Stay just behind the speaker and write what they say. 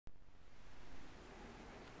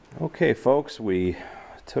Okay folks, we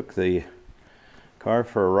took the car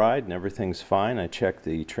for a ride and everything's fine. I checked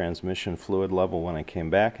the transmission fluid level when I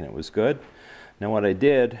came back and it was good. Now what I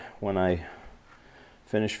did when I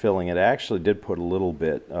finished filling it, I actually did put a little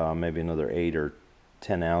bit, maybe another 8 or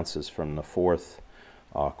 10 ounces from the fourth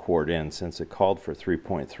quart in, since it called for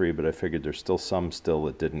 3.3, but I figured there's still some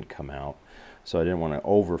that didn't come out. So I didn't want to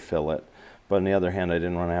overfill it. But on the other hand, I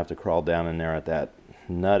didn't want to have to crawl down in there at that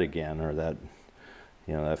nut again, or that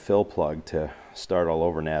that fill plug, to start all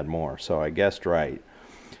over and add more. So I guessed right.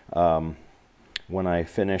 When I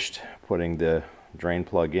finished putting the drain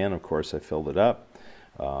plug in, of course I filled it up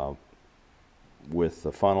with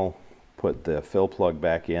the funnel, put the fill plug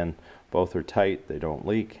back in. Both are tight, they don't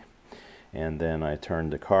leak. And then I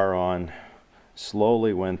turned the car on,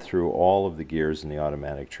 slowly went through all of the gears in the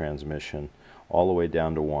automatic transmission, all the way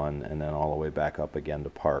down to 1, and then all the way back up again to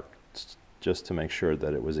park, just to make sure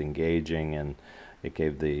that it was engaging and it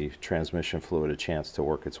gave the transmission fluid a chance to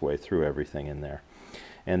work its way through everything in there.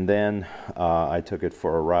 And then I took it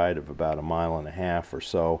for a ride of about 1.5 miles or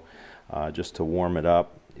so, just to warm it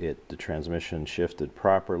up. The transmission shifted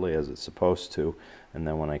properly as it's supposed to, and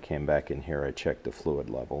then when I came back in here I checked the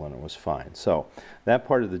fluid level and it was fine. So that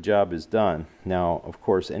part of the job is done. Now of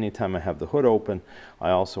course anytime I have the hood open,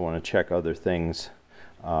 I also want to check other things,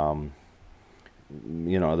 other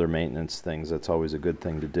maintenance things. That's always a good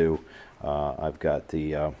thing to do. I've got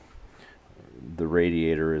the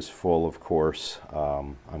radiator is full, of course.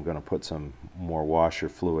 I'm going to put some more washer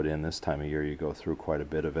fluid in. This time of year you go through quite a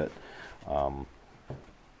bit of it.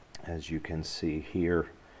 As you can see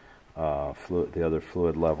here, the other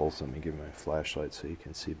fluid levels. Let me give you my flashlight so you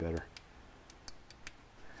can see better.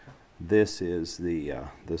 This is the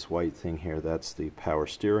this white thing here. That's the power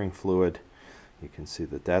steering fluid. You can see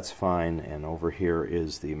that that's fine. And over here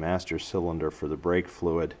is the master cylinder for the brake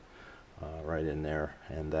fluid. Right in there,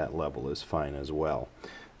 and that level is fine as well.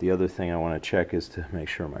 The other thing I want to check is to make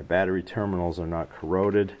sure my battery terminals are not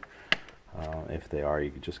corroded. If they are,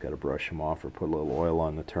 you just got to brush them off or put a little oil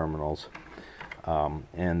on the terminals.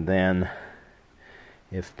 And then,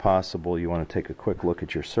 if possible, you want to take a quick look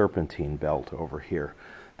at your serpentine belt over here.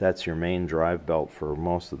 That's your main drive belt for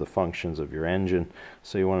most of the functions of your engine,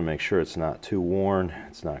 so you want to make sure it's not too worn,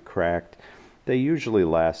 it's not cracked. They usually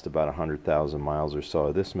last about 100,000 miles or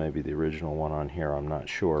so. This may be the original one on here, I'm not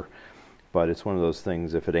sure. But it's one of those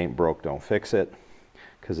things, if it ain't broke, don't fix it,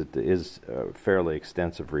 because it is a fairly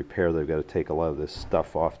extensive repair. They've got to take a lot of this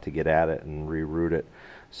stuff off to get at it and reroute it.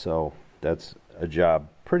 So that's a job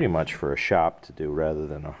pretty much for a shop to do rather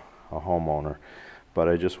than a homeowner. But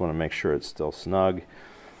I just want to make sure it's still snug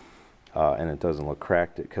and it doesn't look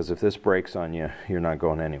cracked, because if this breaks on you, you're not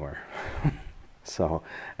going anywhere. So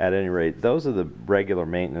at any rate, those are the regular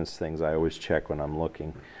maintenance things I always check when I'm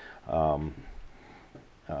looking. And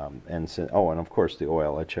of course the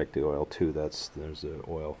oil. I check the oil too. There's the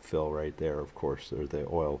oil fill right there, of course, or the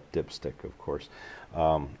oil dipstick, of course,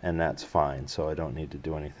 and that's fine. So I don't need to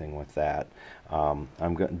do anything with that. I'm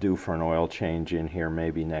due for an oil change in here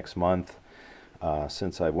maybe next month.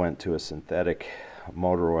 Since I went to a synthetic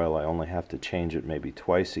motor oil, I only have to change it maybe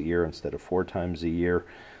twice a year instead of 4 times a year.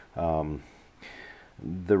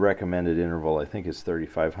 The recommended interval, I think, is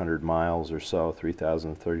 3,500 miles or so,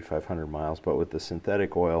 3,000 to 3,500 miles. But with the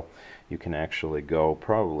synthetic oil, you can actually go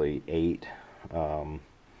probably 8,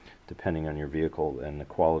 depending on your vehicle and the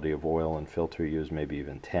quality of oil and filter you use, maybe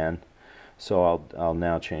even 10. So I'll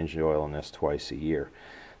now change the oil in this twice a year.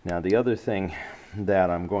 Now the other thing that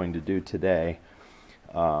I'm going to do today,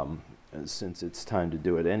 since it's time to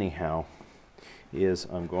do it anyhow, is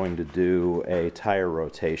I'm going to do a tire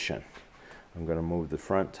rotation. I'm going to move the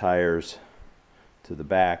front tires to the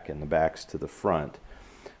back and the backs to the front.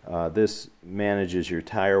 This manages your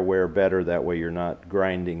tire wear better. That way you're not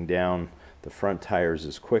grinding down the front tires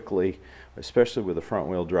as quickly. Especially with a front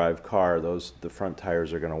wheel drive car, the front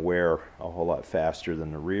tires are going to wear a whole lot faster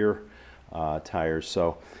than the rear tires.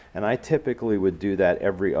 And I typically would do that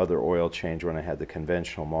every other oil change when I had the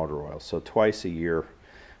conventional motor oil. So twice a year,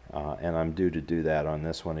 and I'm due to do that on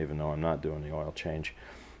this one even though I'm not doing the oil change.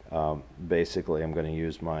 Basically I'm going to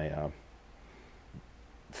use my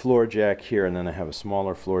floor jack here, and then I have a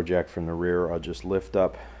smaller floor jack from the rear. I'll just lift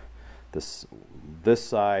up this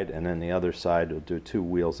side, and then the other side. We'll do 2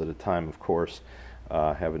 wheels at a time, of course.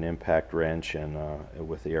 Have an impact wrench and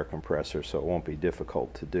with the air compressor, so it won't be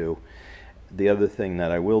difficult to do. The other thing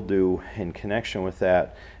that I will do in connection with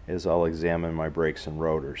that is I'll examine my brakes and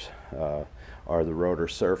rotors. Are the rotor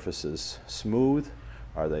surfaces smooth?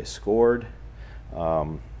 Are they scored?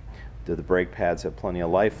 Do the brake pads have plenty of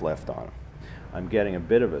life left on them? I'm getting a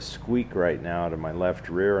bit of a squeak right now out of my left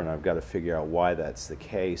rear, and I've got to figure out why that's the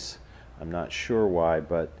case. I'm not sure why,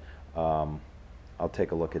 but I'll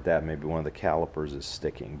take a look at that. Maybe one of the calipers is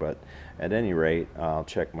sticking, but at any rate, I'll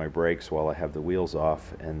check my brakes while I have the wheels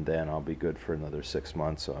off, and then I'll be good for another 6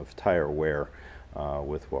 months of tire wear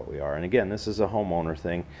with what we are. And again, this is a homeowner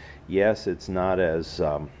thing. Yes, it's not as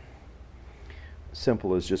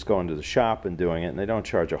simple as just going to the shop and doing it, and they don't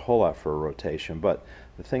charge a whole lot for a rotation, but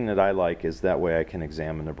the thing that I like is that way I can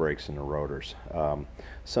examine the brakes and the rotors.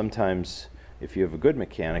 Sometimes if you have a good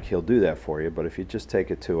mechanic, he'll do that for you, but if you just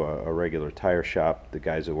take it to a regular tire shop, the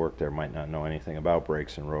guys who work there might not know anything about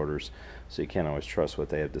brakes and rotors, so you can't always trust what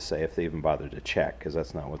they have to say, if they even bother to check, because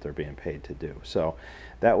that's not what they're being paid to do. So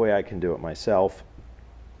that way I can do it myself.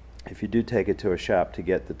 If you do take it to a shop to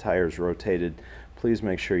get the tires rotated, please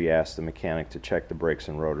make sure you ask the mechanic to check the brakes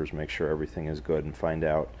and rotors, make sure everything is good, and find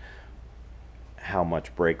out how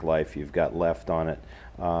much brake life you've got left on it.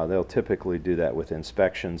 They'll typically do that with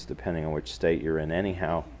inspections, depending on which state you're in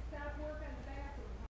anyhow.